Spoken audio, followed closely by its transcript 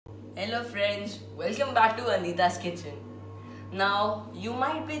Hello friends, welcome back to Vandita's kitchen. Now you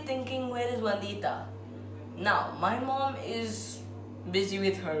might be thinking, where is Vandita? Now my mom is busy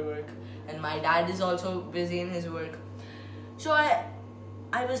with her work and my dad is also busy in his work. So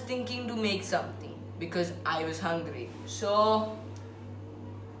I was thinking to make something because I was hungry. So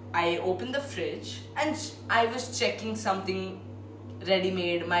I opened the fridge and I was checking something ready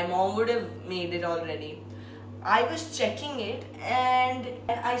made. My mom would have made it already. I was checking it and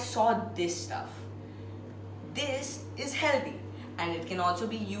I saw this stuff. This is healthy and it can also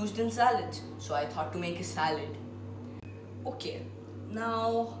be used in salads. So I thought to make a salad. Okay,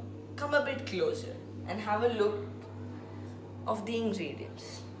 now come a bit closer and have a look of the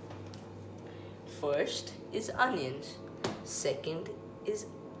ingredients. First is onions. Second is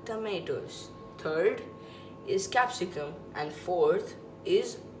tomatoes. Third is capsicum. And fourth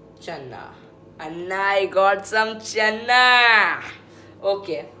is chana. And I got some chana.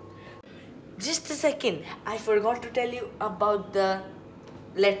 Okay. Just a second. I forgot to tell you about the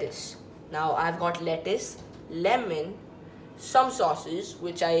lettuce. Now I've got lettuce, lemon, some sauces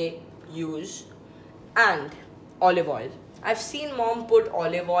which I use, and olive oil. I've seen mom put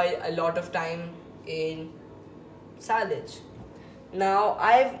olive oil a lot of time in salads. Now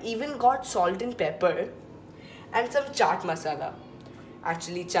I've even got salt and pepper and some chaat masala.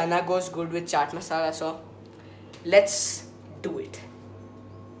 Actually, chana goes good with chaat masala, so let's do it.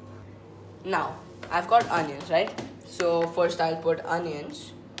 Now, I've got onions, right? So first I'll put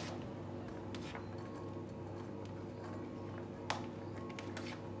onions.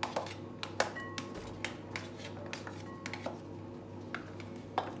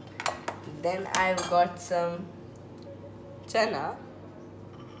 Then I've got some chana.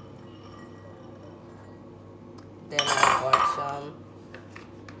 Then I've got some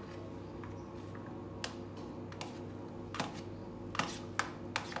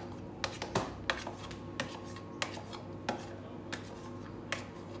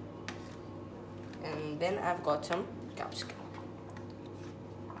and then I've got some capsicum.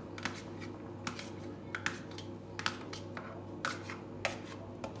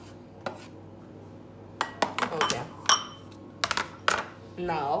 Okay.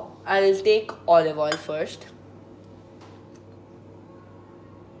 Now I'll take olive oil first.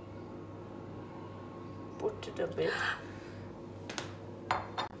 Put it a bit.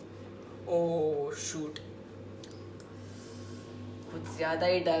 Oh shoot! कुछ ज़्यादा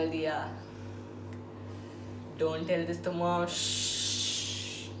ही डाल दिया. Don't tell this to mom.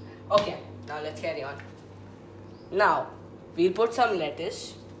 Shh. Okay, now let's carry on. Now we'll put some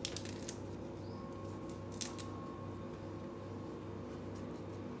lettuce.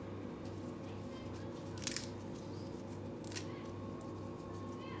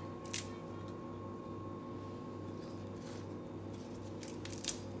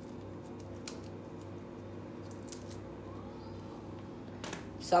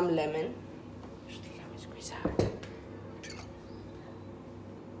 Some lemon. Squeeze out.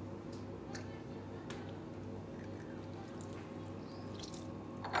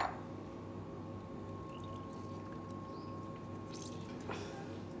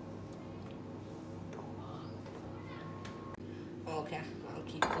 Okay, I'll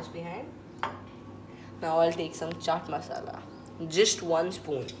keep this behind. Now I'll take some chaat masala. Just 1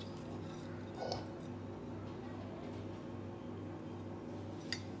 spoon.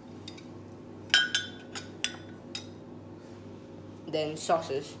 Then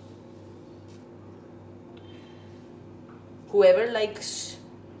sauces. Whoever likes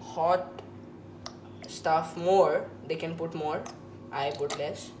hot stuff more, they can put more. I put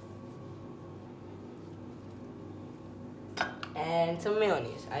less. And some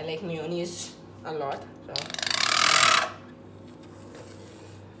mayonnaise. I like mayonnaise a lot. So.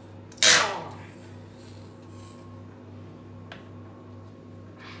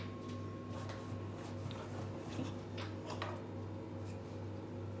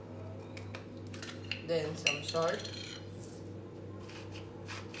 Then some salt.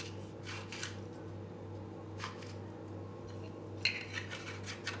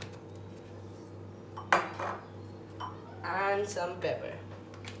 And some pepper.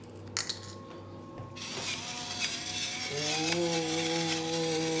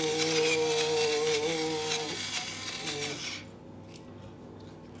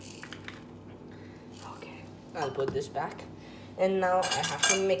 Okay, I'll put this back. And now I have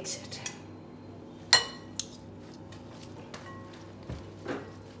to mix it.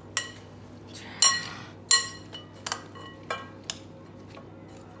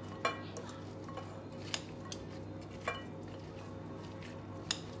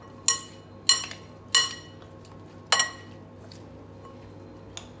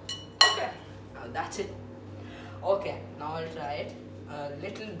 that's it. Okay, now I'll try it a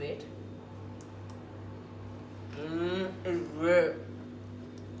little bit. It's good.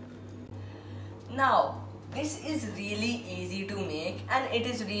 Now, this is really easy to make and it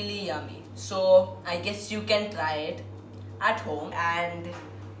is really yummy. So, I guess you can try it at home. And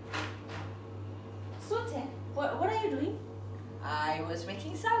So, Chen, what are you doing? I was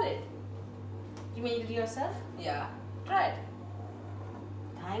making salad. You made it yourself? Yeah, try it.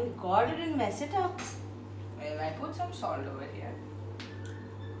 Thank God you didn't mess it up. Well, I put some salt over here.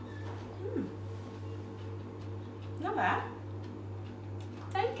 Not bad.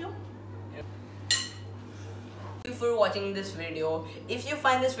 Thank you. Thank you for watching this video. If you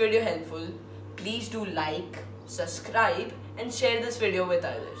find this video helpful, please do like, subscribe and share this video with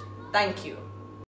others. Thank you.